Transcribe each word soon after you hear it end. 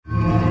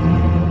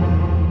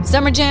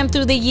Summer Jam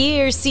Through the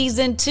Years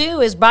Season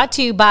 2 is brought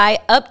to you by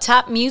Up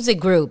Top Music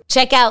Group.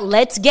 Check out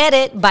Let's Get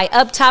It by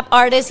Up Top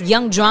artist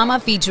Young Drama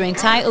featuring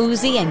Ty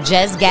Uzi and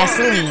Jez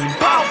Gasoline.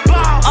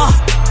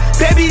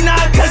 Baby, nah,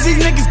 cause these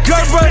niggas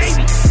Gerbers.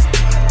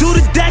 Do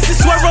the dash and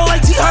swerve roll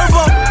like T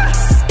Herbo.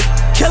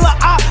 Killer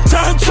op,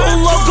 turn to a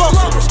logo.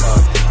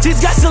 Jez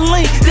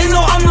Gasoline, they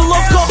know I'm the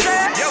loco.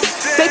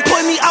 They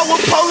point me out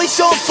with police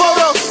showing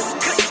photos.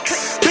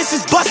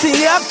 Bitches busting,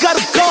 yeah, I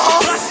gotta go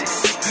home.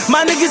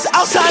 My niggas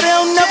outside, they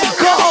don't never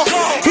go home.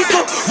 He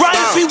could ride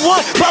if he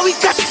want, but we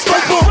got the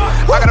scope on.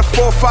 I got a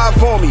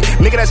 4-5 on me,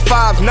 nigga that's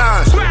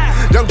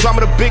 5'9". Young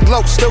Drama the big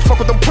low, still fuck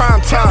with them prime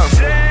times.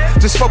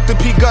 Just spoke to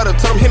P Gutter,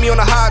 tell him hit me on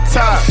the high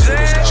tide.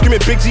 Screaming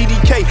big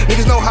GDK,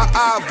 niggas know how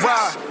I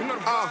ride.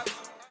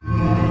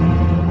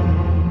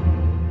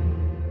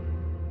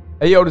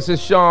 Hey yo, this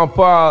is Sean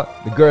Paul.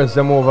 The girls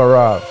them over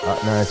Rob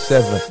at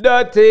 97.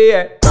 Dirty.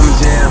 Summer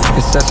Jam,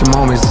 it's such a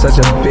moment, it's such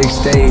a big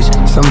stage.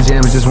 Summer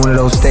Jam is just one of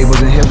those staples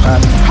in hip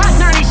hop. Hot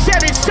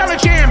 97 Summer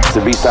Jam.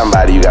 To be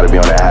somebody, you gotta be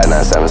on that Hot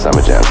 97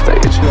 Summer Jam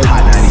stage.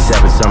 Hot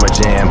 97 Summer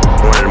Jam,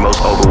 one of the most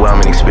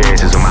overwhelming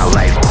experiences of my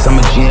life.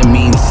 Summer Jam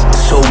means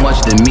so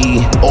much to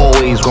me.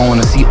 Always going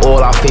to see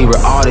all our favorite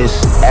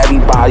artists.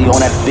 Everybody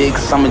on that big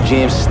Summer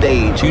Jam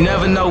stage. You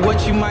never know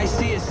what you might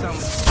see at Summer.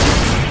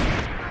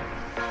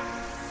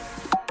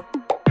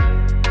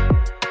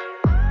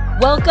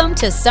 Welcome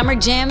to Summer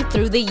Jam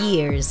Through the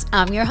Years.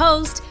 I'm your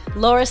host,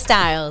 Laura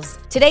Stiles.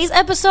 Today's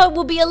episode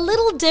will be a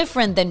little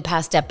different than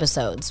past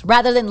episodes.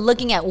 Rather than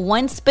looking at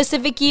one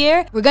specific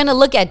year, we're going to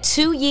look at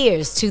 2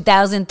 years,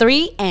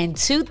 2003 and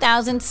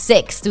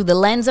 2006, through the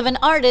lens of an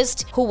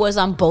artist who was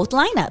on both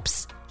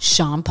lineups,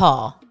 Sean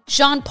Paul.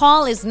 Sean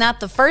Paul is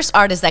not the first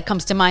artist that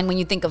comes to mind when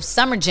you think of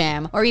Summer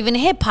Jam or even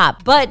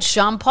hip-hop, but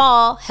Sean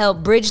Paul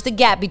helped bridge the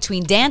gap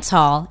between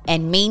dancehall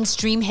and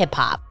mainstream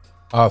hip-hop.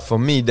 For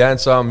me,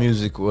 dancehall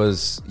music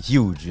was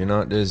huge. You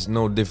know, there's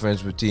no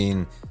difference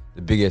between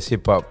the biggest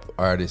hip hop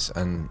artists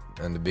and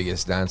the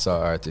biggest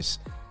dancehall artists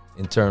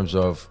in terms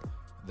of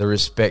the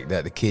respect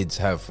that the kids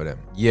have for them.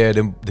 Yeah,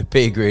 the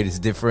pay grade is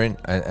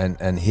different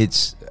and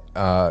hits,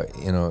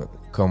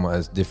 come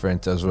as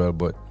different as well.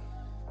 But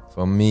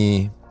for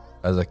me,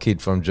 as a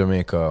kid from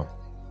Jamaica,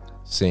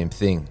 same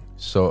thing.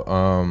 So,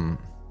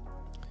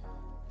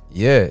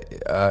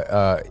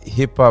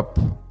 hip hop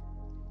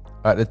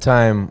at the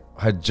time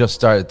had just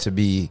started to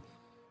be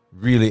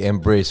really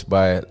embraced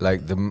by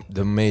like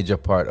the major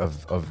part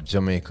of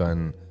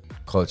Jamaican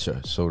culture,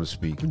 so to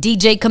speak.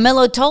 DJ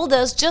Camilo told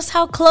us just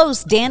how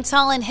close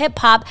dancehall and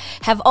hip-hop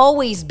have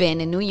always been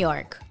in New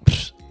York.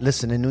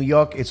 Listen, in New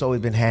York, it's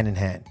always been hand in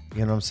hand.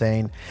 You know what I'm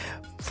saying?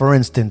 For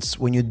instance,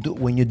 when you're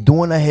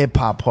doing a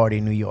hip-hop party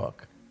in New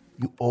York,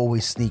 you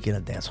always sneak in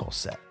a dancehall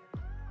set.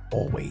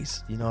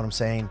 Always. You know what I'm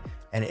saying?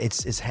 And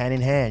it's hand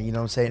in hand. You know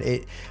what I'm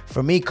saying?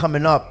 For me,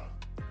 coming up,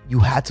 you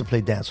had to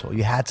play dancehall.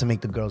 You had to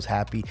make the girls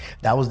happy.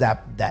 That was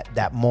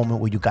that moment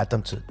where you got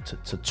them to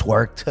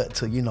twerk,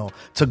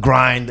 to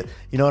grind.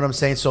 You know what I'm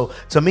saying? So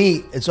to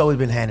me, it's always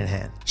been hand in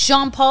hand.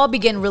 Sean Paul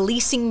began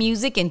releasing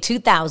music in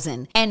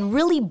 2000 and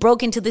really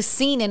broke into the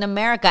scene in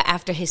America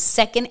after his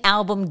second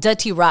album,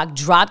 Dirty Rock,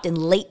 dropped in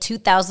late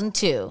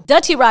 2002.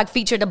 Dirty Rock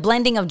featured a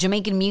blending of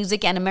Jamaican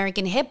music and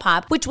American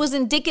hip-hop, which was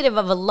indicative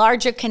of a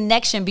larger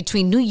connection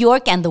between New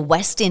York and the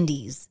West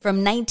Indies.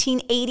 From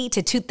 1980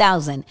 to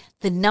 2000,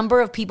 the number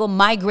of people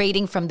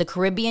migrating from the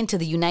Caribbean to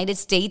the United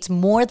States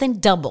more than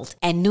doubled,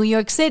 and New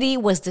York City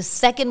was the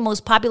second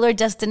most popular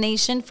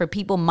destination for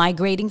people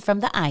migrating from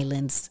the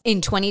islands.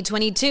 In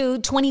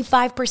 2022,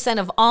 25%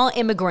 of all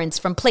immigrants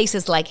from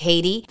places like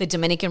Haiti, the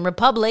Dominican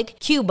Republic,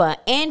 Cuba,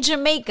 and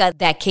Jamaica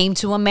that came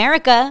to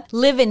America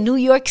live in New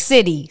York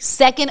City,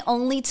 second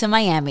only to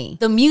Miami.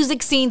 The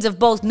music scenes of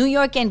both New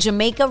York and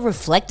Jamaica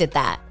reflected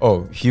that.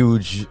 Oh,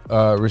 huge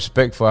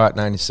respect for Hot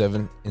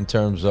 97 in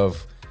terms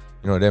of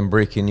them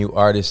breaking new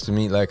artists to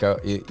me. Like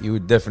you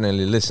would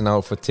definitely listen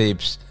out for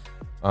tapes.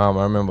 I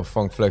remember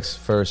Funk Flex's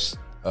first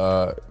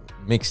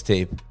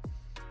mixtape,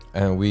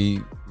 and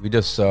we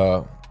just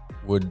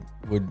would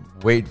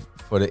wait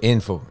for the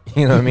info.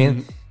 You know what I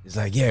mean? It's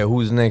like, yeah,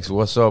 who's next?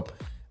 What's up?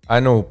 I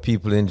know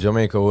people in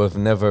Jamaica who have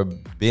never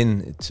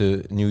been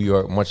to New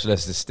York, much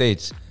less the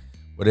States,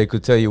 but they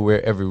could tell you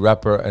where every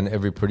rapper and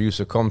every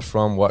producer comes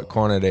from, what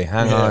corner they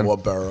hang on.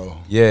 What borough.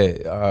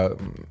 Yeah,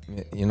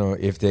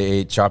 if they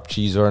ate chopped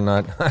cheese or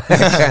not.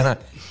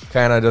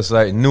 kind of just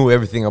like knew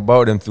everything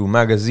about them through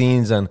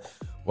magazines and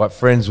what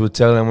friends would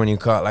tell them when you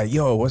call, like,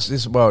 yo, what's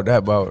this about, that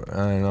about?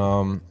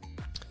 And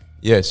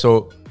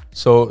so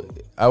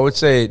I would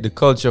say the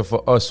culture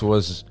for us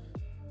was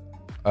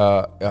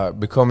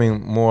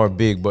becoming more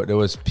big, but there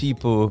was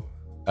people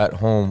at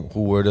home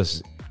who were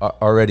just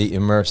already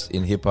immersed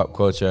in hip-hop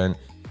culture, and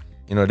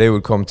they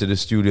would come to the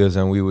studios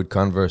and we would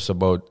converse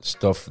about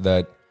stuff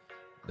that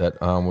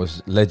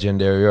was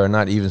legendary or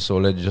not even so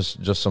legendary,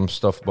 just some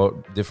stuff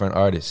about different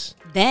artists.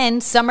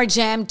 Then Summer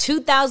Jam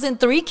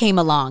 2003 came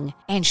along,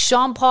 and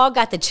Sean Paul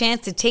got the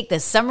chance to take the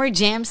Summer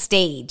Jam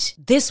stage.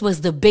 This was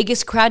the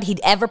biggest crowd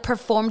he'd ever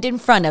performed in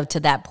front of to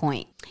that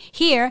point.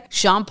 Here,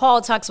 Sean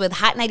Paul talks with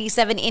Hot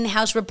 97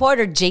 in-house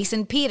reporter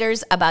Jason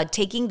Peters about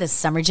taking the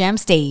Summer Jam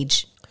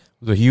stage.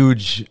 It was a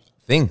huge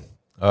thing.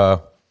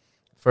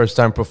 First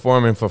time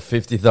performing for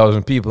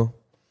 50,000 people.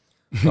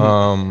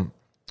 I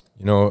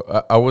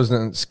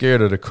wasn't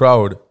scared of the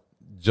crowd.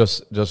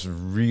 Just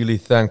really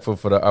thankful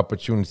for the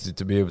opportunity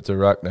to be able to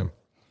rock them.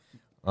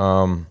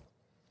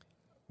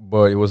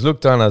 But it was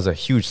looked on as a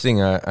huge thing,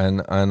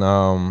 and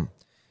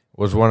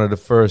was one of the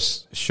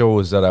first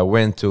shows that I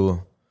went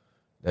to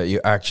that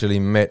you actually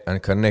met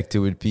and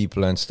connected with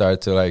people and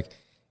started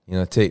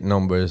to take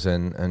numbers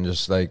and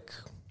just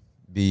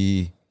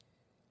be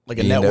like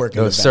a networking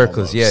those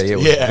circles. Almost. It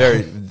was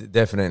very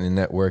definitely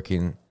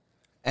networking.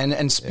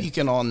 And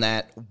speaking on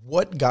that,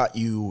 what got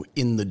you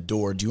in the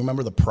door? Do you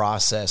remember the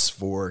process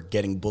for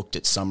getting booked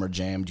at Summer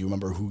Jam? Do you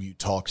remember who you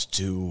talked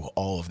to,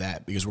 all of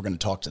that? Because we're going to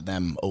talk to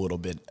them a little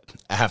bit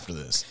after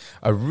this.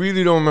 I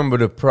really don't remember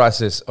the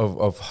process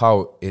of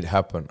how it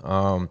happened.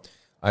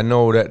 I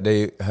know that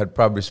they had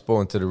probably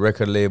spoken to the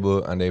record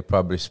label and they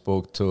probably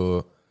spoke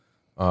to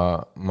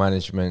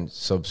management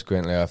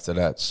subsequently after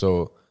that.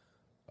 So,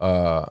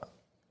 I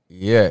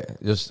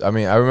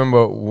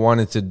remember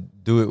wanting to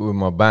do it with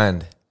my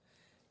band.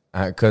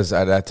 Because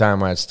at that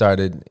time I had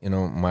started,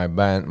 my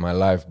band, my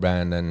live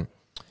band, and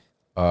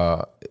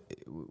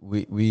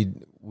we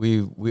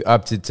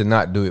opted to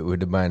not do it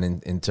with the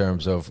band in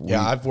terms of.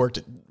 I've worked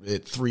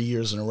it 3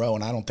 years in a row,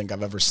 and I don't think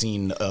I've ever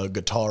seen a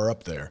guitar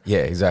up there.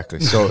 Yeah,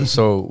 exactly.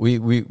 So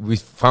we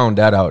found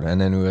that out,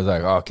 and then we were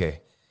like,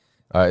 okay,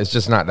 it's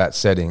just not that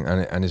setting,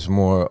 and it's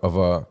more of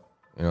a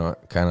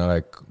kind of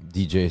like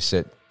DJ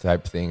set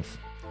type thing.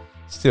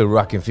 Still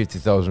rocking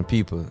 50,000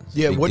 people.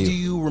 Yeah, what do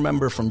you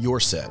remember from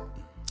your set?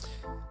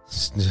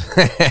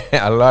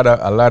 a lot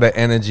of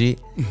energy,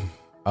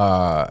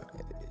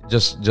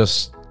 just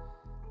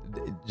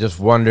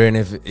wondering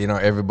if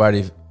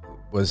everybody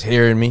was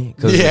hearing me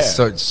because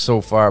it's so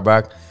far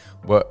back.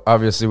 But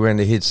obviously, when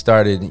the hit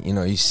started,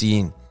 you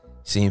seeing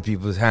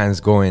people's hands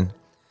going,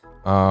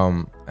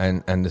 and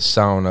the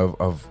sound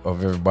of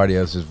everybody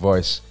else's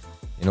voice,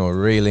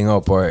 railing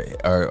up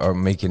or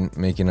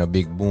making a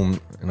big boom,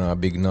 a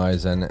big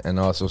noise, and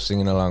also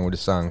singing along with the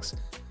songs.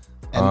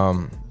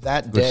 And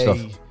that day.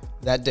 Stuff.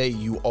 That day,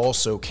 you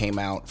also came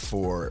out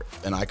for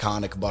an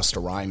iconic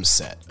Busta Rhymes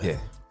set. Yeah.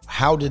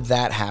 How did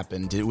that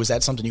happen? Was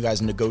that something you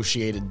guys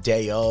negotiated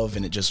day of,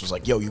 and it just was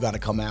like, yo, you got to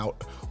come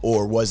out?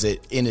 Or was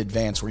it in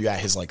advance where you at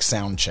his,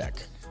 sound check?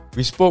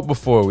 We spoke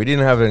before. We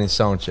didn't have any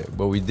sound check,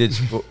 but we did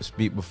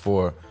speak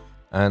before.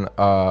 And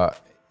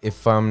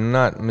if I'm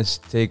not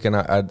mistaken,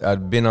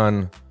 I'd been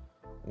on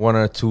one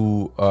or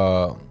two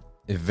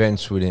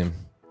events with him.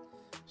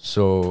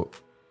 So...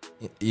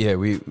 yeah,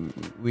 we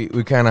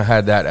kind of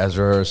had that as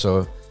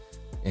rehearsal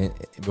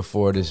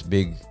before this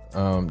big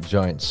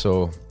joint.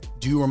 So,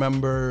 do you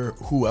remember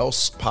who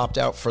else popped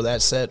out for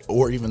that set,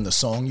 or even the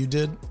song you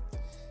did?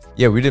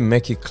 Yeah, we did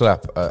Make It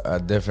Clap. I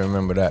definitely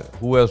remember that.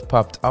 Who else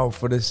popped out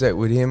for the set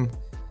with him?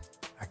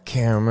 I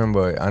can't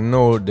remember. I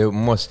know there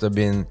must have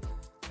been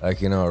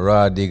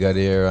Raw Digga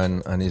there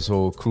and his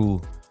whole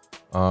crew.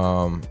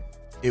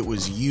 It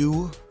was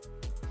you,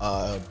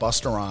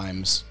 Busta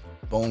Rhymes,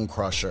 Bone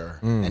Crusher,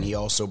 and he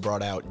also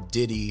brought out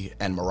Diddy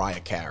and Mariah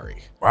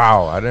Carey.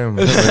 Wow, I didn't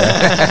remember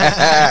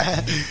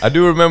that. I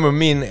do remember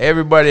meeting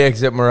everybody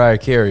except Mariah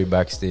Carey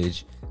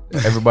backstage.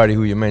 Everybody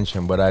who you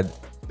mentioned, but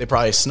they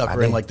probably snuck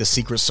her in like the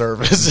Secret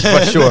Service.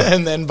 For sure.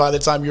 And then by the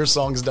time your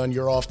song's done,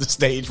 you're off the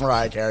stage,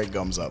 Mariah Carey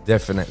comes up.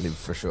 Definitely,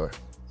 for sure.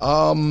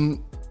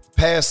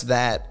 Past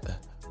that,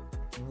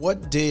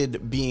 what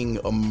did being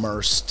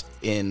immersed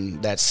in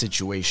that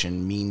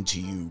situation mean to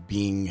you,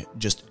 being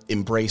just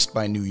embraced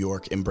by New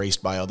York,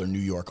 embraced by other New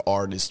York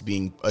artists,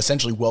 being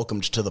essentially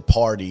welcomed to the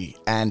party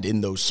and in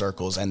those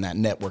circles and that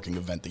networking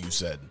event that you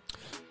said?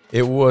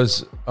 It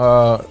was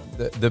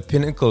the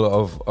pinnacle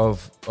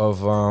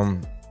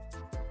of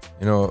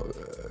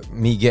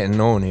me getting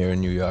known here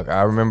in New York.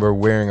 I remember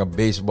wearing a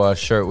baseball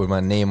shirt with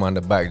my name on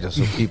the back just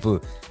so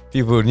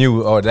people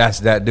knew, oh,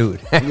 that's that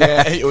dude.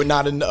 Yeah, you're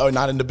not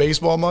into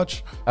baseball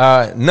much?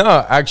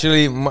 No,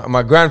 actually,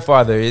 my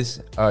grandfather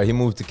is. He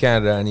moved to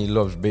Canada and he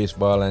loves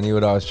baseball, and he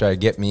would always try to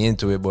get me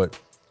into it, but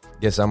I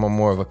guess I'm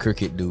more of a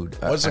cricket dude.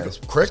 What's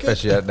it, cricket?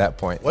 Especially at that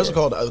point. What's it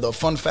called? The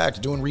fun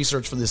fact, doing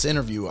research for this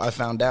interview, I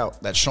found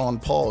out that Sean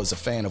Paul is a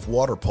fan of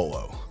water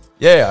polo.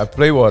 Yeah, I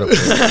play water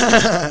polo.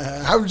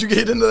 How did you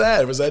get into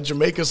that? Was that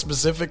Jamaica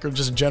specific or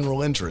just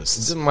general interest?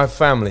 This is my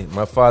family.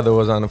 My father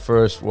was on the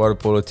first water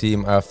polo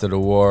team after the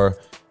war.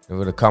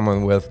 The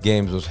Commonwealth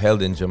Games was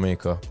held in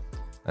Jamaica.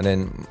 And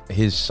then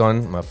his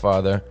son, my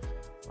father,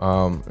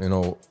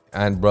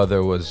 and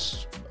brother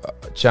was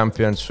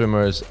champion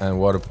swimmers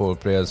and water polo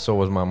players. So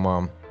was my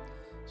mom.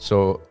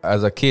 So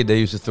as a kid, they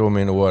used to throw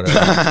me in the water.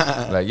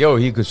 Like, yo,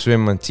 he could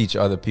swim and teach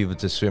other people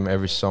to swim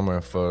every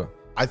summer for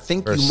I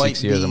think you might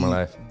 6 years be of my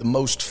life. The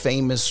most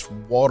famous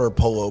water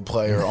polo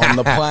player on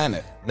the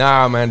planet.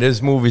 Nah, man,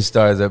 there's movie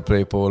stars that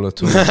play polo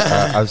too.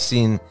 I've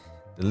seen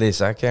the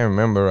list. I can't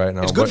remember right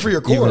now. It's good but for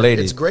your even core.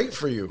 ladies, It's great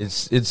for you.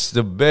 It's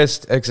the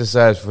best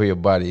exercise for your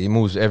body. It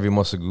moves every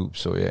muscle group.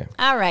 So yeah.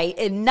 All right,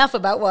 enough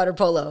about water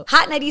polo.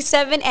 Hot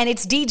 97 and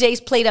its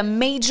DJs played a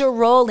major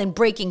role in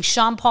breaking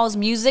Sean Paul's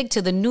music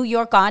to the New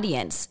York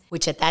audience,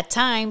 which at that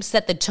time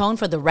set the tone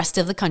for the rest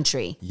of the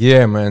country.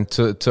 Yeah, man.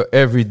 To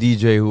every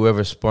DJ who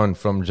ever spun,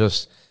 from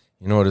just,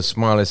 you know, the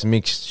smallest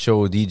mix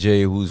show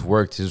DJ who's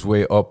worked his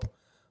way up,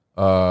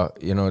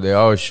 you know, they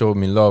always showed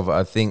me love.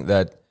 I think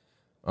that,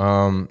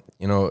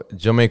 you know,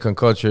 Jamaican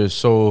culture is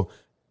so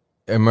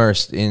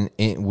immersed in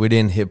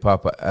within hip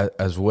hop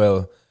as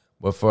well.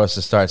 But for us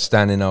to start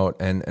standing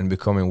out and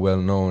becoming well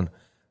known,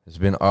 it's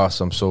been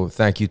awesome. So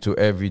thank you to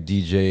every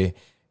DJ,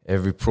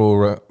 every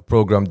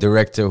program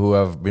director who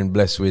I've been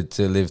blessed with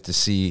to live to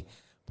see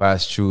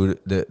pass through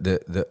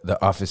the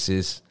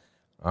offices.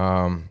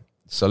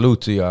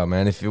 Salute to y'all,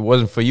 man. If it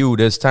wasn't for you,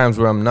 there's times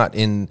where I'm not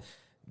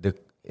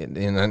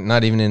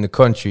not even in the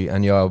country,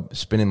 and y'all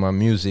spinning my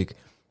music,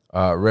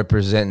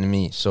 representing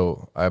me.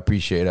 So I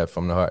appreciate that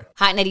from the heart.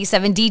 Hot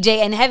 97 DJ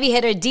and heavy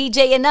hitter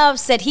DJ Enough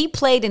said he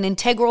played an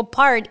integral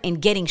part in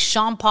getting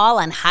Sean Paul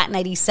on Hot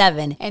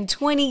 97. And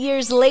 20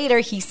 years later,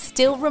 he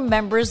still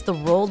remembers the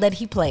role that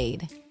he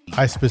played.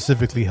 I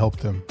specifically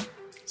helped him.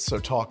 So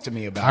talk to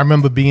me about I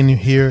remember being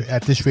here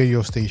at this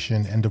radio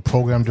station, and the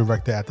program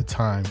director at the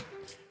time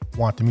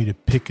wanted me to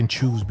pick and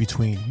choose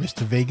between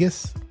Mr.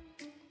 Vegas,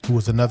 who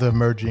was another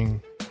emerging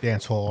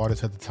dancehall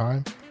artist at the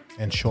time,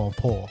 and Sean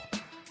Paul.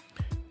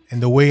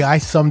 And the way I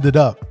summed it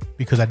up,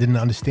 because I didn't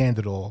understand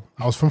it all,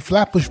 I was from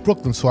Flatbush,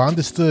 Brooklyn, so I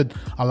understood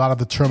a lot of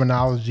the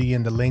terminology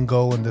and the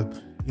lingo and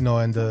the, you know,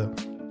 and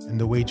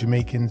the way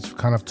Jamaicans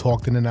kind of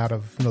talked in and out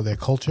of, you know, their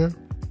culture.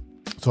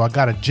 So I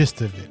got a gist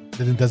of it.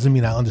 That it doesn't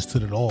mean I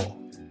understood it all.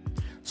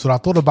 So I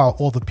thought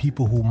about all the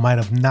people who might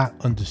have not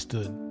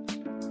understood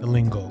the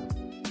lingo.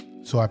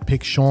 So I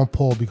picked Sean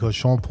Paul because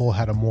Sean Paul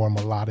had a more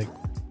melodic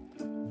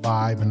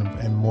vibe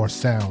and more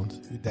sound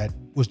that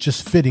was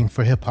just fitting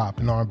for hip hop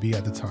and R&B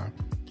at the time.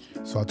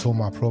 So I told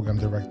my program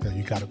director,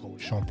 you got to go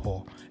with Sean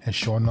Paul. And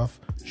sure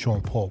enough,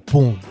 Sean Paul,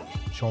 boom.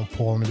 Sean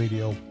Paul on the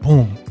radio,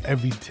 boom.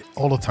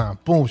 All the time,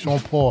 boom. Sean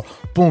Paul,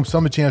 boom.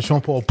 Summer Jam,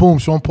 Sean Paul, boom.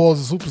 Sean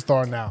Paul's a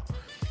superstar now.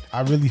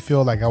 I really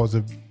feel like I was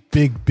a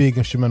big, big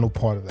instrumental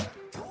part of that.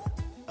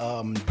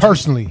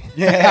 Personally.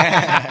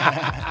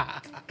 Yeah.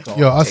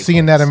 Yo, us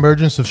seeing that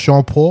emergence of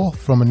Sean Paul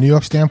from a New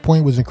York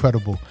standpoint was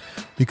incredible.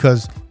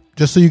 Because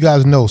just so you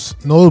guys know,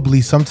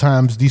 notably,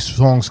 sometimes these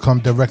songs come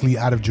directly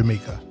out of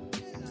Jamaica.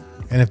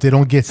 And if they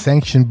don't get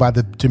sanctioned by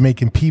the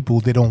Jamaican people,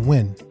 they don't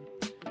win.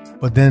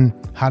 But then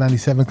Hot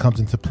 97 comes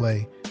into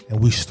play,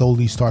 and we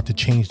slowly start to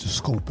change the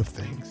scope of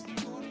things.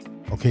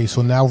 Okay,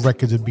 so now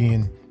records are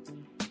being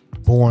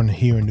born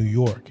here in New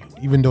York,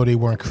 even though they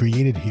weren't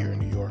created here in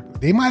New York.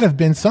 They might have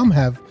been, some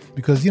have,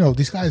 because, you know,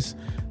 these guys,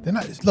 they're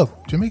not,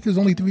 look, Jamaica's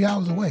only 3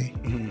 hours away,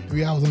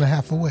 3 hours and a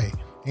half away.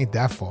 Ain't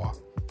that far.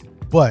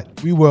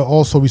 But we were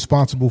also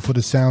responsible for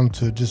the sound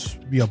to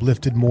just be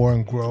uplifted more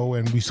and grow,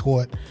 and we saw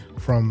it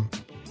from,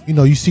 you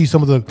know, you see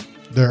some of the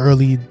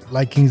early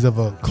likings of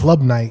a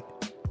club night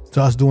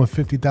to us doing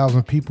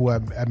 50,000 people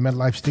at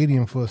MetLife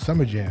Stadium for a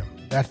Summer Jam.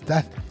 That's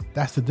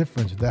the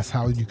difference. That's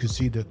how you can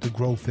see the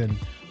growth in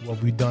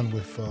what we've done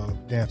with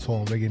dancehall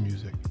and reggae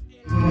music.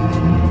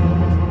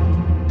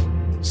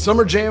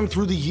 Summer Jam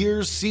Through the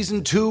Years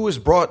Season 2 is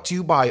brought to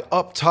you by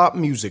Up Top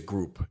Music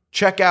Group.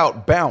 Check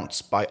out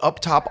Bounce by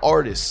Up Top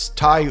artists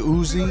Ty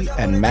Uzi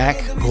and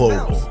Mac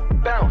Global.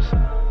 Bounce,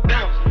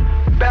 bounce,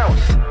 bounce,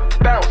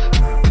 bounce,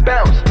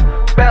 bounce,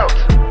 bounce,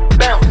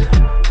 bounce,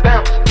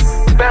 bounce,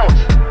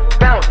 bounce,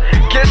 bounce,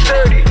 get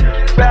sturdy,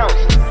 bounce,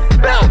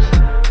 bounce,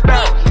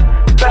 bounce,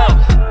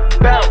 bounce,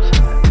 bounce,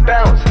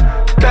 bounce,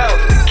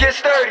 bounce, get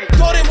sturdy.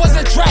 Thought it was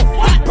a drought,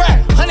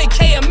 back,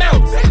 100K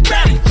amount,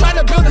 barely trying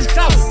to build this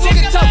clout, take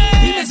it tough,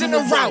 demons in the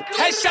route,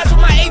 headshots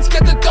with my eights,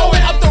 get the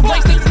throwing up the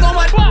race, then you know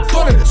my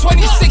daughter,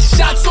 26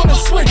 shots on the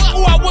switch,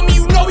 ooh, I want me,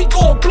 you know we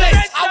gon'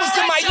 blitz, I was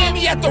in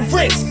Miami at the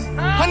Ritz,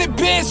 100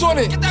 bands on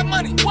it, get that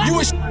money, you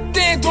was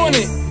stand on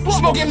it,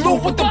 smoking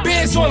loot with the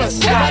bands on us,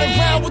 riding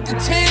around with the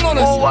tan on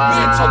us, we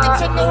ain't talking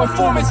to no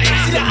informants,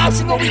 see the ops,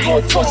 you know we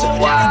gon' torture,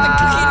 got the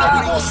cookie, you know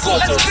we gon'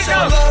 scorch us.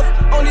 Love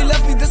only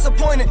left me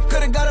disappointed,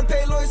 could've got a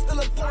pay lawyer, still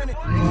appointed.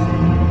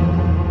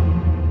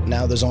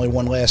 Now there's only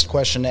one last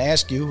question to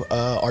ask you.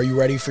 Are you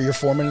ready for your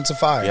 4 minutes of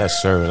fire?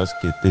 Yes, sir. Let's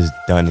get this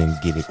done and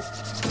get it.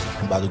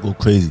 I'm about to go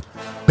crazy.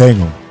 Bang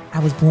them. I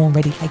was born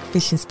ready like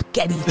fish and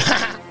spaghetti.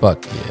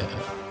 Fuck yeah.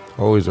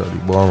 Always ready,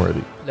 born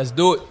ready. Let's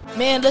do it.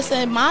 Man,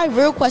 listen, my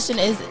real question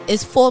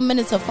is 4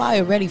 minutes of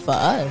fire ready for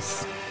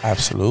us?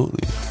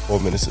 Absolutely. 4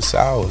 minutes of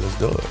sour. Let's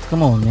do it.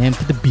 Come on, man.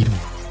 Put the beat on.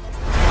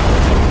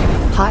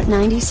 Hot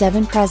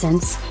 97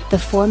 presents the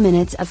 4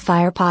 Minutes of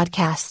Fire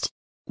podcast,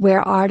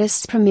 where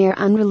artists premiere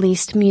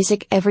unreleased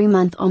music every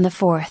month on the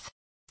 4th.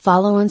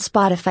 Follow on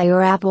Spotify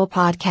or Apple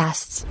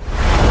Podcasts.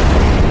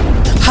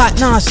 Hot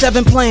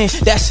 9-7 playing,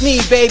 that's me,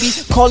 baby.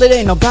 Call it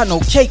ain't about no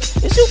cake.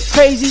 Is you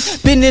crazy?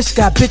 Business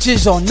got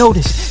bitches on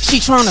notice. She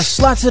tryna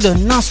slide to the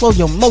non-slow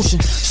your motion.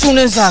 Soon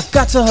as I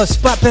got to her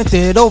spot, bent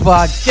it over.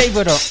 I gave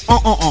her the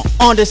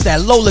on this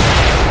that Lola.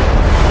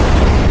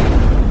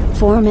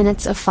 4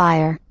 Minutes of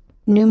Fire.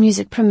 New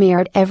music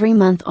premiered every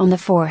month on the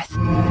 4th.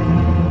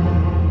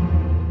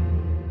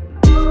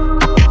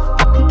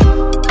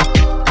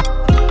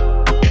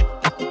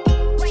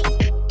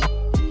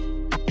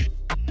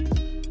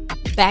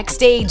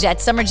 Backstage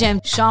at Summer Jam,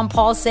 Sean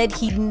Paul said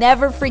he'd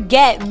never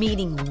forget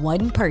meeting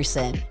one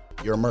person.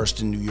 You're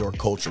immersed in New York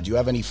culture. Do you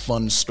have any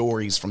fun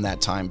stories from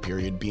that time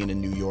period, being in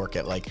New York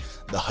at like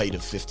the height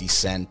of 50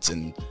 Cent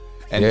and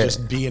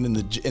just being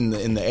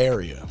in the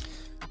area?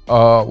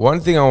 One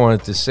thing I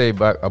wanted to say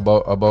back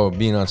about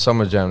being on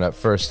Summer Jam that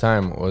first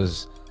time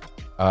was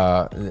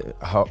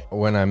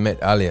when I met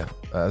Alia.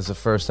 That was the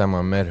first time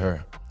I met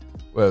her.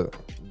 Well,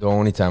 the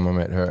only time I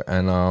met her,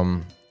 and I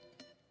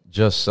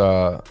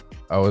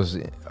was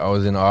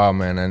in awe,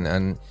 man,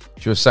 and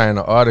she was signing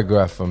an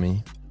autograph for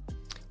me,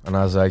 and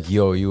I was like,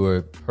 yo, you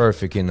were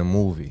perfect in the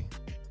movie.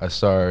 I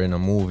saw her in a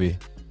movie,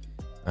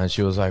 and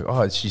she was like,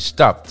 oh, she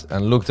stopped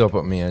and looked up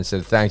at me and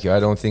said, thank you. I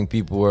don't think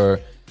people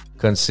were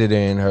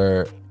considering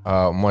her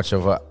much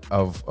of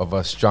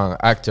a strong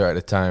actor at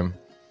the time,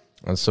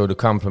 and so the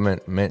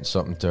compliment meant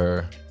something to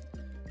her.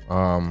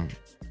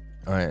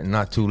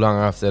 Not too long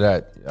after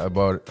that,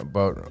 about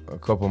a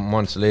couple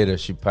months later,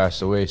 she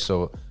passed away,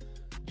 so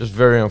just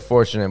very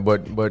unfortunate,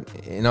 but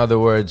in other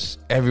words,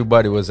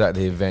 everybody was at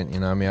the event.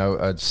 You know what I mean?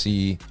 I'd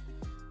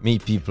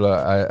meet people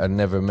I'd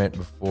never met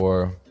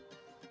before.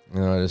 You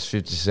know, there's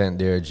 50 Cent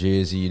there,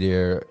 Jay-Z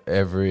there,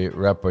 every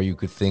rapper you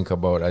could think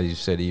about, as you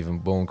said, even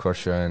Bone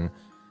Crusher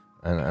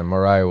and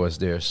Mariah was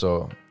there.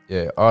 So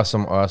yeah,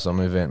 awesome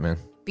event, man.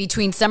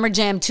 Between Summer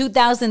Jam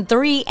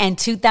 2003 and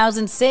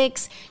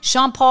 2006,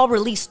 Sean Paul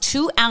released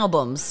 2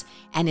 albums,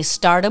 and his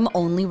stardom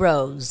only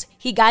rose.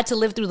 He got to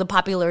live through the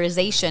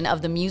popularization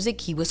of the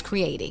music he was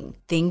creating.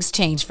 Things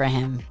changed for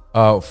him.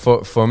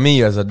 For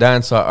me, as a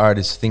dancehall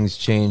artist, things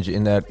changed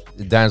in that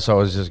dancehall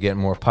was just getting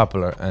more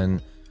popular,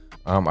 and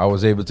I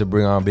was able to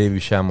bring on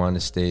Baby Sham on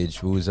the stage,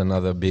 who is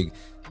another big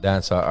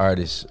dancehall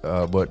artist.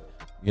 But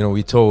you know,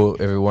 we told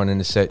everyone in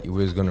the set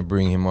we was gonna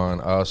bring him on.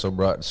 I also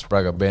brought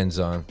Spragga Benz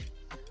on.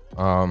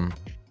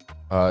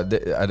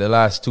 The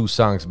last 2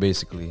 songs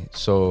basically.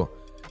 So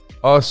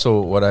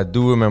also what I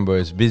do remember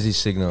is Busy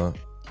Signal.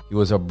 He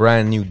was a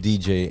brand new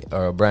DJ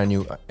or a brand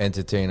new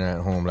entertainer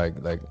at home,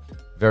 like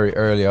very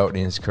early out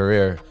in his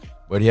career,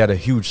 but he had a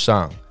huge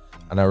song.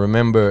 And I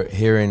remember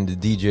hearing the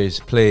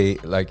DJs play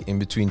like in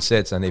between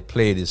sets, and they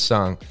played his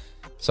song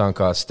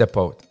called Step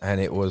Out,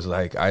 and it was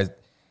like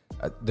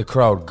the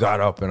crowd got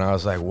up, and I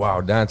was like,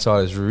 wow,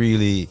 dancehall is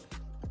really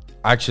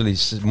actually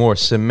more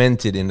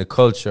cemented in the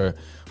culture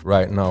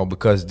right now,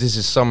 because this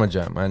is Summer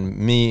Jam. And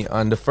me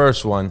on the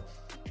first one,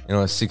 you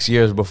know, 6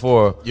 years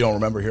before, you don't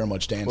remember hearing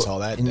much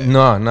dancehall that day?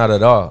 No, not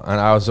at all. And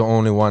I was the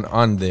only one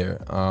on there,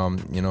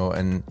 you know,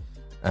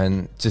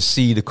 and to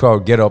see the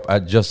crowd get up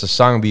at just a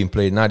song being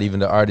played, not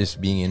even the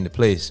artist being in the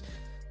place,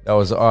 that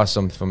was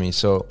awesome for me.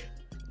 So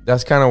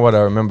that's kind of what I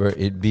remember,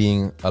 it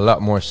being a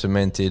lot more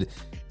cemented.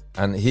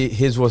 And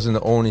his wasn't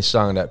the only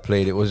song that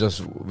played. It was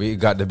just, we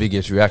got the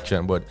biggest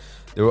reaction, but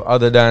there were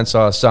other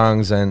dancehall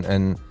songs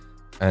and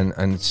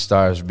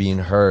stars being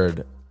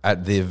heard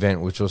at the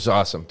event, which was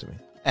awesome to me.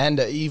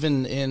 And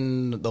even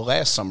in the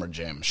last Summer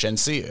Jam,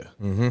 Shenseea,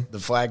 the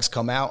flags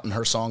come out and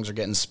her songs are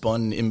getting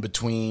spun in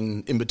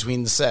between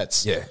the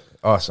sets. Yeah,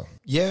 awesome.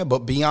 Yeah,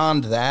 but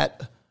beyond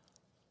that,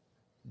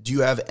 do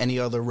you have any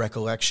other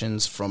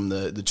recollections from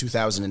the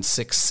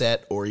 2006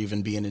 set, or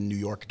even being in New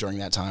York during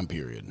that time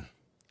period?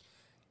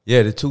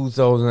 Yeah, the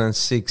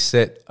 2006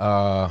 set,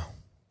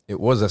 it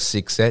was a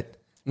 6 set.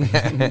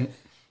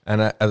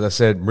 And as I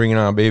said, bringing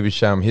on Baby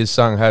Sham, his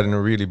song hadn't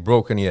really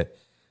broken yet.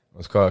 It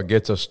was called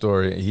Ghetto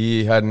Story.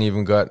 He hadn't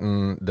even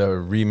gotten the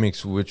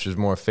remix, which was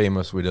more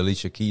famous, with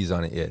Alicia Keys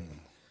on it yet.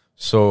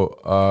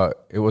 So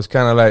it was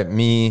kind of like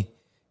me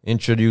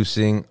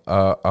introducing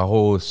a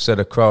whole set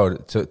of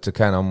crowd to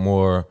kind of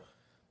more,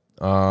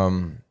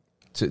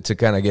 to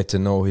kind of get to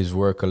know his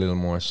work a little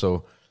more.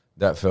 So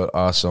that felt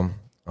awesome.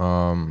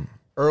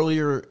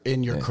 Earlier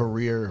in your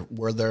career,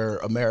 were there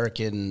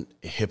American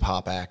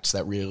hip-hop acts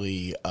that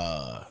really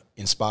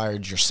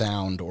inspired your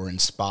sound or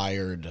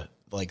inspired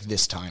like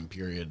this time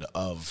period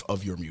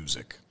of your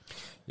music?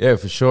 Yeah,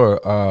 for sure.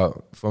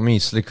 For me,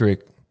 Slick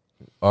Rick,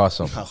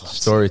 awesome.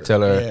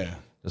 Storyteller, yeah.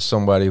 Just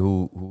somebody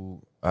who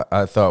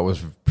I thought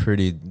was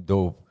pretty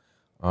dope.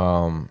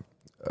 Run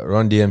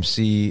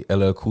DMC,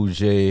 LL Cool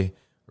J,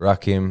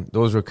 Rakim,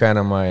 those were kind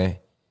of my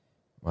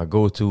my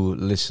go-to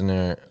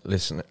listener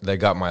that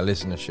got my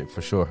listenership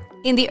for sure.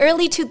 In the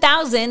early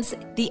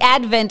 2000s, the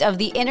advent of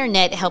the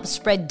internet helped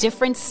spread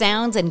different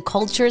sounds and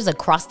cultures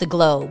across the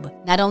globe.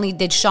 Not only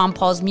did Sean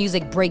Paul's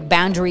music break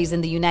boundaries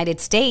in the United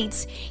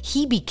States,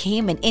 he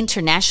became an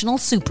international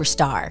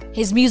superstar.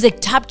 His music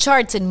topped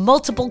charts in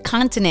multiple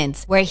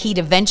continents, where he'd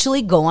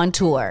eventually go on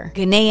tour.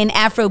 Ghanaian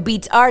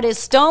Afrobeats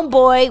artist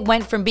Stonebwoy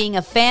went from being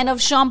a fan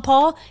of Sean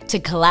Paul to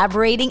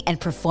collaborating and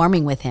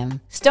performing with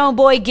him.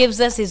 Stonebwoy gives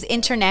us his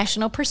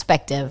international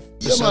perspective.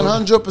 Yeah,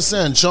 man,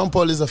 100%. Sean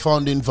Paul is a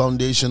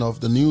foundation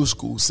of the new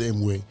school,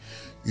 same way.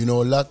 You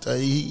know,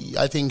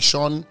 I think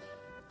Sean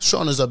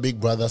is a big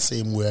brother,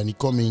 same way. And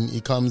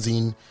he comes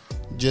in,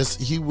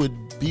 he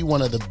would be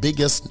one of the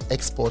biggest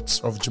exports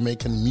of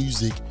Jamaican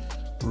music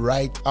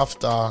right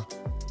after,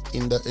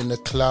 in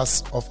the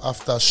class of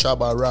after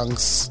Shabba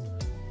Ranks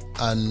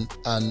and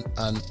I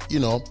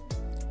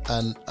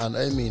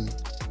mean,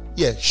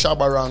 yeah,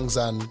 Shabba Ranks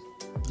and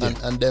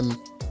them,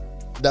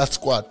 that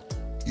squad.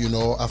 You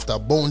know, after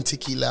Bone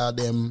Tequila,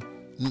 them,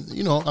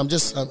 you know,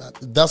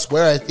 that's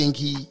where I think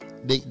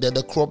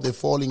the crop they're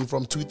falling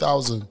from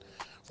 2000.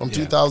 From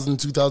 2000,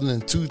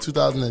 2002,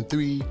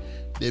 2003,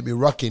 they be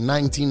rocking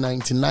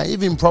 1999,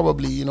 even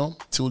probably, you know,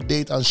 till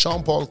date. And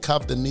Sean Paul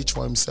carved a niche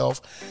for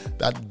himself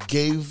that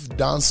gave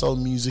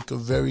dancehall music a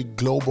very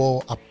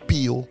global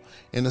appeal,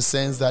 in the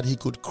sense that he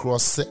could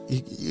cross.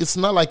 It's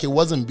not like it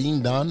wasn't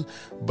being done,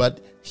 but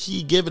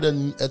he gave it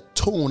a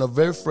tone, a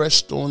very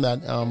fresh tone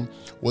that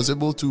was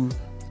able to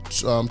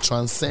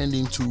transcend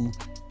into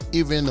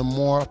even a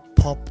more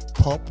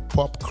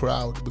pop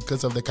crowd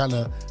because of the kind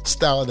of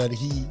style that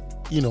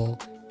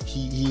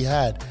he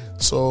had.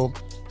 So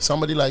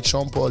somebody like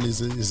Sean Paul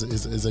is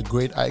a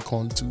great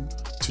icon to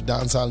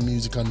dancehall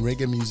music and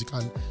reggae music,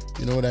 and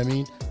you know what I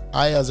mean.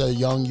 I, as a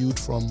young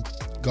youth from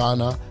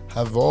Ghana,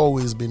 have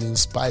always been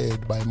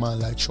inspired by a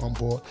man like Sean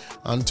Paul,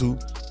 and to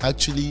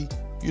actually,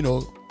 you know,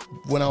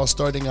 when I was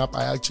starting up,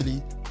 I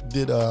actually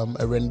did a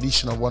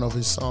rendition of one of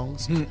his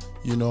songs,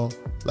 you know,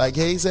 like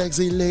 "Hey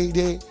Sexy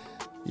Lady,"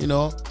 you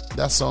know,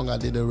 that song. I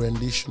did a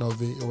rendition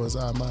of it. It was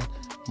man,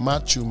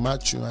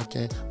 Machu, I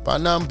can't.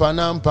 Panam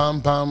panam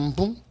pam pam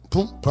pum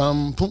pum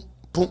pam pum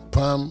pum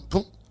pam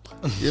pum.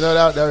 You know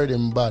that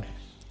rhythm bad.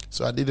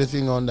 So I did a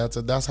thing on that.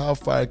 So that's how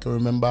far I can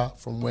remember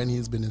from when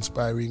he's been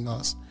inspiring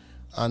us.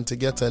 And to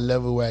get to a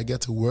level where I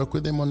get to work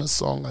with him on a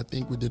song, I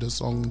think we did a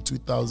song in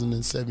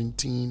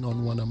 2017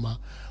 on one of my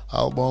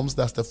albums.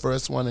 That's the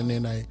first one, and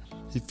then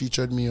he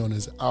featured me on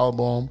his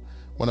album,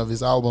 one of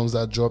his albums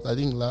that dropped, I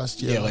think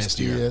last year. Yeah, last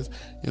year.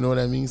 You know what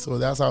I mean? So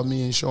that's how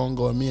me and Sean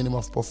go. Me and him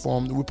have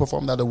performed. We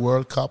performed at the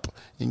World Cup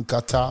in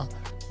Qatar.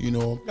 You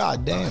know,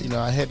 God damn. You know,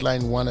 I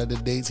headlined one of the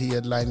days. He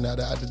headlined the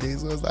other days.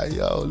 So I was like,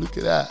 yo, look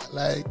at that.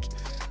 Like,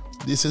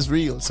 this is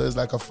real. So it's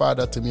like a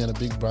father to me and a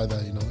big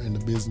brother, you know, in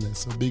the business.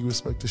 So big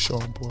respect to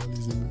Sean Paul.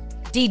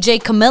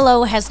 DJ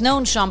Camilo has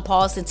known Sean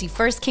Paul since he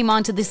first came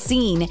onto the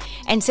scene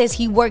and says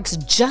he works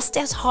just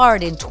as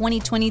hard in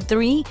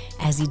 2023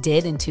 as he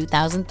did in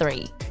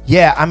 2003.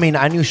 Yeah, I mean,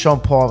 I knew Sean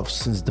Paul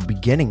since the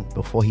beginning,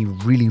 before he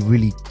really,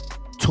 really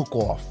took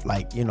off.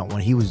 Like, you know,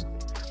 when he was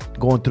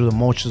going through the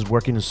motions,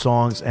 working the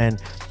songs.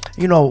 And,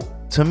 you know,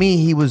 to me,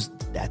 he was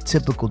that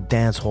typical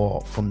dance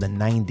hall from the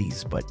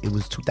 90s, but it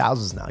was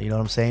 2000s now, you know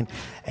what I'm saying?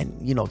 And,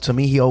 you know, to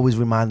me, he always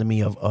reminded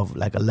me of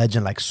like a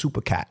legend like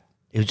Supercat.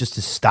 It was just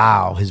his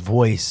style, his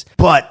voice,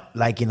 but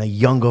like in a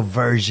younger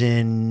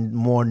version,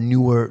 more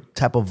newer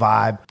type of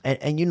vibe.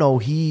 And you know,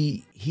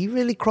 he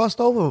really crossed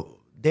over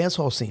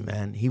dancehall scene,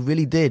 man. He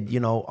really did, you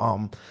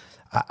know.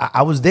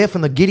 I was there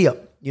from the giddy up.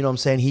 You know what I'm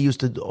saying? He used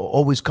to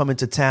always come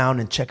into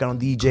town and check out on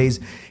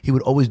DJs. He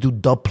would always do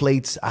dub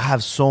plates. I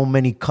have so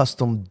many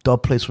custom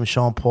dub plates from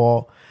Sean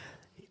Paul.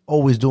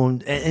 Always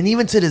doing, and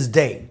even to this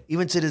day,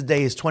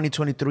 it's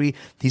 2023.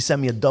 He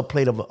sent me a dub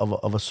plate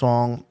of a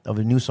song, of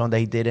a new song that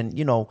he did. And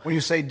you know, when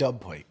you say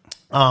dub plate,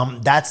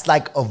 that's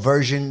like a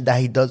version that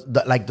he does,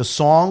 like the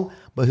song,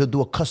 but he'll do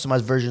a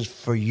customized version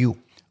for you.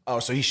 Oh,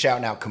 so he's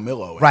shouting out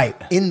Camilo. Right,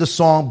 in the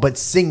song, but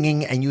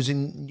singing and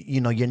using, you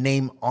know, your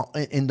name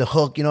in the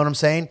hook, you know what I'm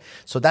saying?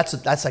 So that's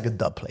like a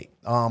dub plate.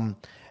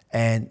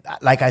 And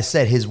like I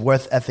said, his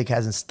work ethic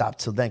hasn't stopped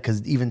till then,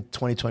 because even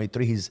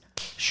 2023, he's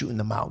shooting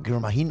them out,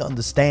 giving them out. He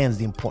understands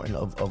the importance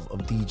of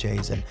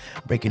DJs and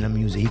breaking the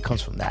music. He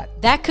comes from that.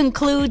 That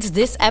concludes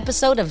this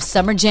episode of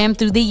Summer Jam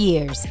Through the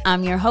Years.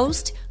 I'm your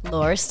host,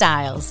 Laura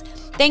Stiles.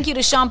 Thank you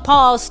to Sean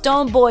Paul,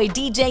 Stonebwoy,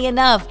 DJ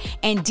Enough,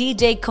 and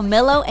DJ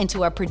Camilo, and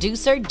to our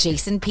producer,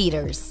 Jason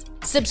Peters.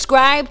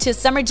 Subscribe to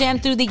Summer Jam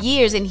Through the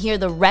Years and hear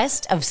the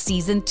rest of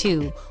Season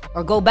 2,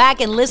 or go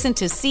back and listen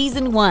to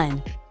Season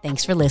 1.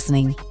 Thanks for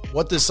listening.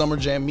 What does Summer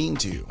Jam mean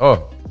to you?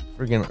 Oh,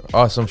 freaking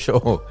awesome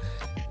show.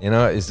 You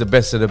know, it's the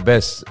best of the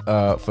best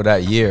for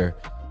that year.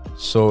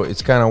 So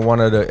it's kind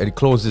of it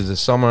closes the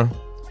summer.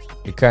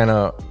 It kind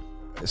of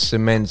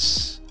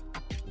cements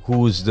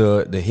who's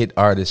the hit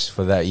artist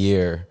for that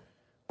year,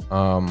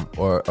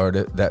 or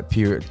that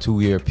period,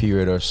 2-year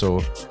period or so.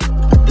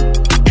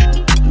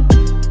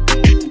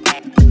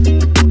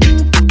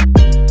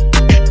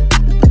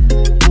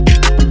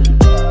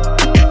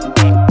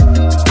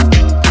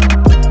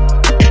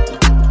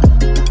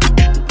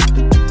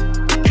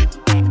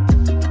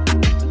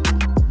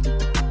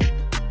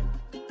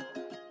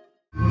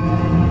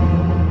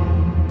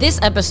 This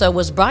episode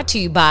was brought to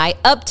you by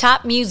Up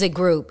Top Music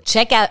Group.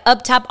 Check out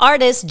Up Top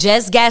artist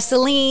Jez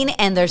Gasoline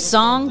and their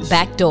song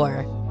Backdoor.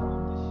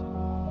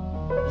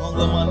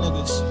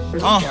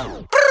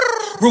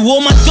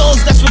 Reward my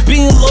dogs, that's for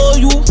being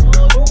loyal.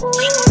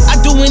 I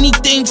do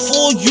anything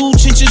for you.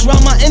 Chinches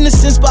round my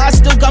innocence, but I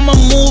still got my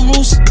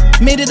morals.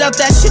 Made it out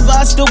that shit, but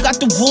I still got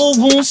the war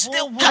wounds.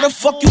 How the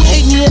fuck you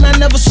hate me and I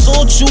never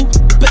sold you?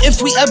 But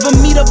if we ever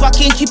meet up, I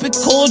can't keep it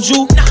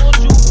cordial.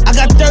 I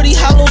got 30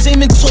 hollows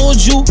aiming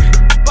towards you.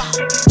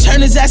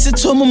 Turn his ass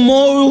into a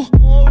memorial.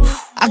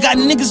 I got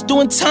niggas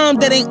doing time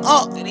that ain't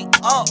up.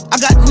 I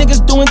got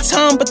niggas doing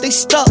time, but they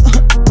stuck.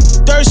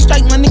 Third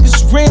strike, my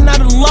niggas ran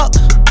out of luck.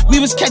 We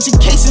was catching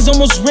cases,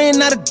 almost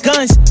ran out of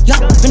guns. Yeah,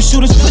 them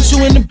shooters put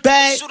you in the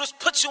bag.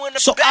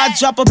 So I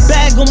drop a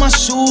bag on my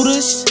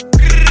shooters.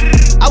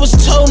 I was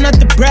told not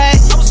to brag,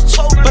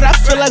 but I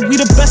feel like we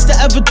the best to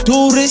ever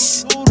do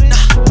this.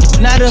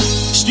 Now the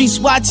streets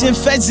watching,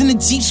 feds in the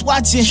jeeps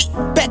watching.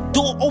 Back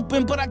door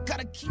open, but I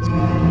gotta keep.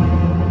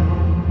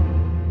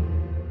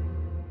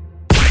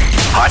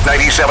 Hot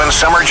 97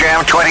 Summer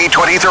Jam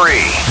 2023.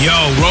 Yo,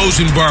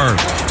 Rosenberg.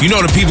 You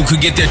know the people could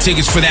get their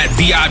tickets for that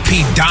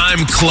VIP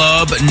Dime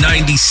Club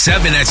 97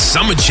 at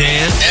Summer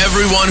Jam.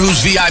 Everyone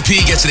who's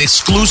VIP gets an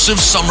exclusive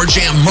Summer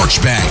Jam merch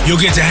bag. You'll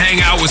get to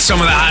hang out with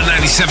some of the Hot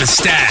 97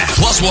 staff.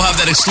 Plus, we'll have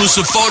that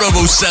exclusive photo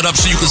booth set up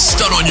so you can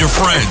stun on your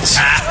friends.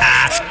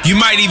 You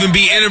might even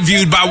be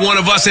interviewed by one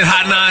of us at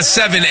Hot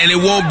 97, and it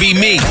won't be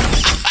me.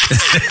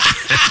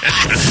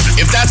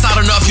 If that's not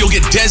enough, you'll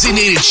get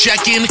designated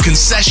check-in,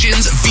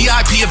 concessions,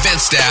 VIP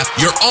event staff,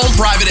 your own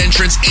private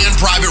entrance, and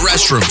private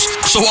restrooms.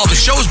 So while the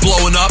show's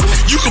blowing up,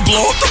 you can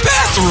blow up the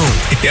bathroom.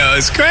 Yo,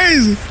 it's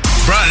crazy.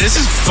 Bro, this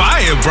is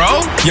fire,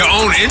 bro. Your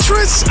own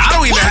entrance? I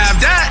don't even have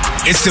that.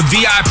 It's the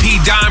VIP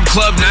Dime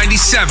Club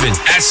 97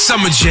 at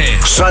Summer Jam.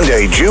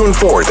 Sunday, June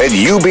 4th at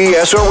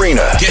UBS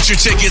Arena. Get your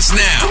tickets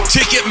now.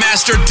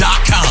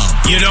 Ticketmaster.com.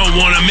 You don't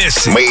want to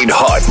miss it. Made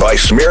hot by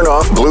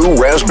Smirnoff Blue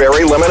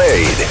Raspberry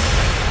Lemonade.